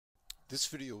This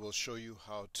video will show you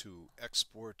how to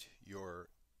export your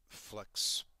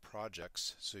Flex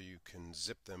projects so you can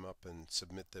zip them up and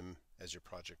submit them as your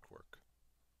project work.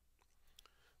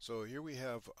 So here we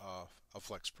have a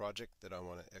Flex project that I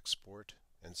want to export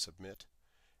and submit,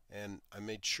 and I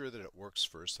made sure that it works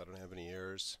first. I don't have any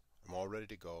errors. I'm all ready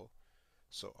to go.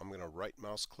 So I'm going to right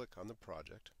mouse click on the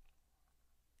project,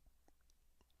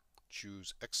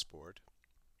 choose Export,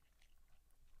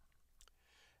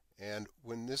 and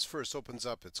when this first opens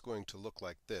up, it's going to look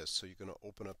like this. So you're going to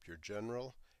open up your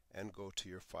General and go to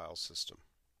your file system.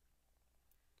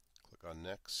 Click on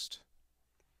Next,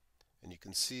 and you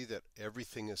can see that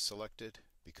everything is selected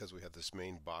because we have this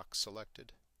main box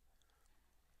selected.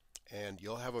 And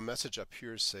you'll have a message up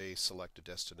here say select a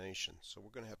destination. So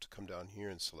we're going to have to come down here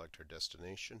and select our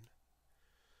destination.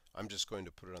 I'm just going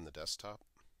to put it on the desktop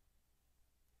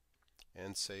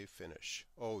and say finish.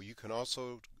 Oh, you can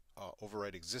also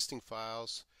overwrite existing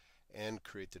files and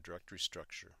create the directory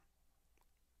structure.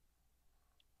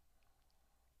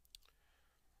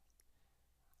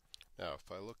 Now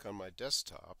if I look on my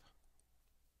desktop,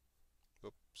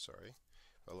 if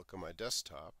I look on my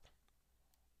desktop,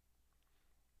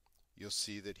 you'll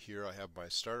see that here I have my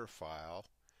starter file,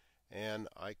 and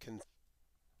I can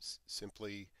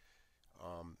simply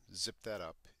zip that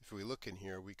up. If we look in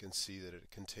here, we can see that it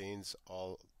contains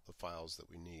all the files that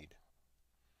we need.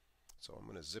 So I'm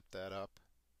going to zip that up,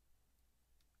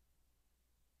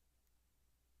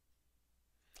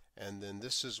 and then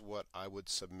this is what I would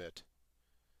submit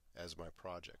as my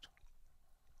project.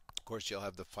 Of course, you'll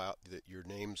have the file that your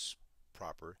name's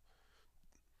proper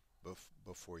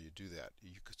before you do that.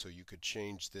 So you could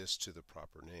change this to the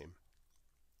proper name.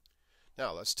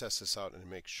 Now let's test this out and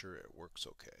make sure it works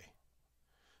okay.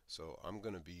 So I'm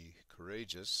going to be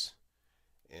courageous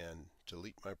and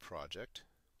delete my project.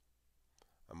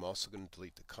 I'm also going to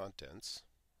delete the contents.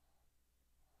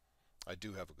 I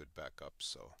do have a good backup,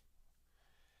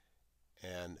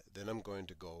 and then I'm going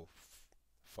to go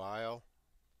File,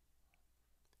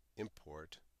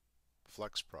 Import,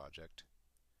 Flex Project,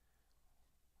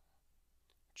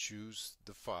 choose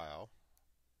the file.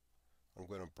 I'm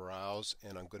going to browse,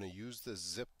 and I'm going to use the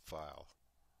zip file.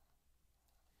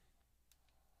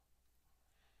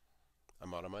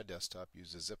 I'm out on my desktop,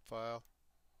 use the zip file,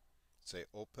 say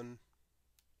open,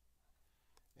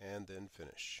 and then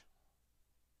finish.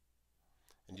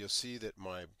 And you'll see that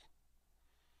my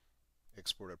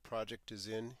exported project is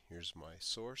in. Here's my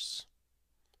source.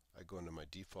 I go into my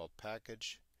default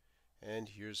package, and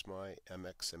here's my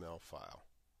MXML file.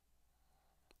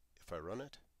 If I run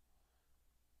it,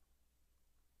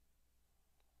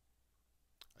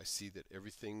 I see that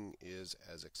everything is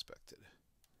as expected.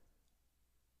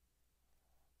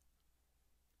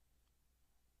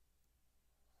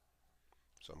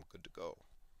 So I'm good to go.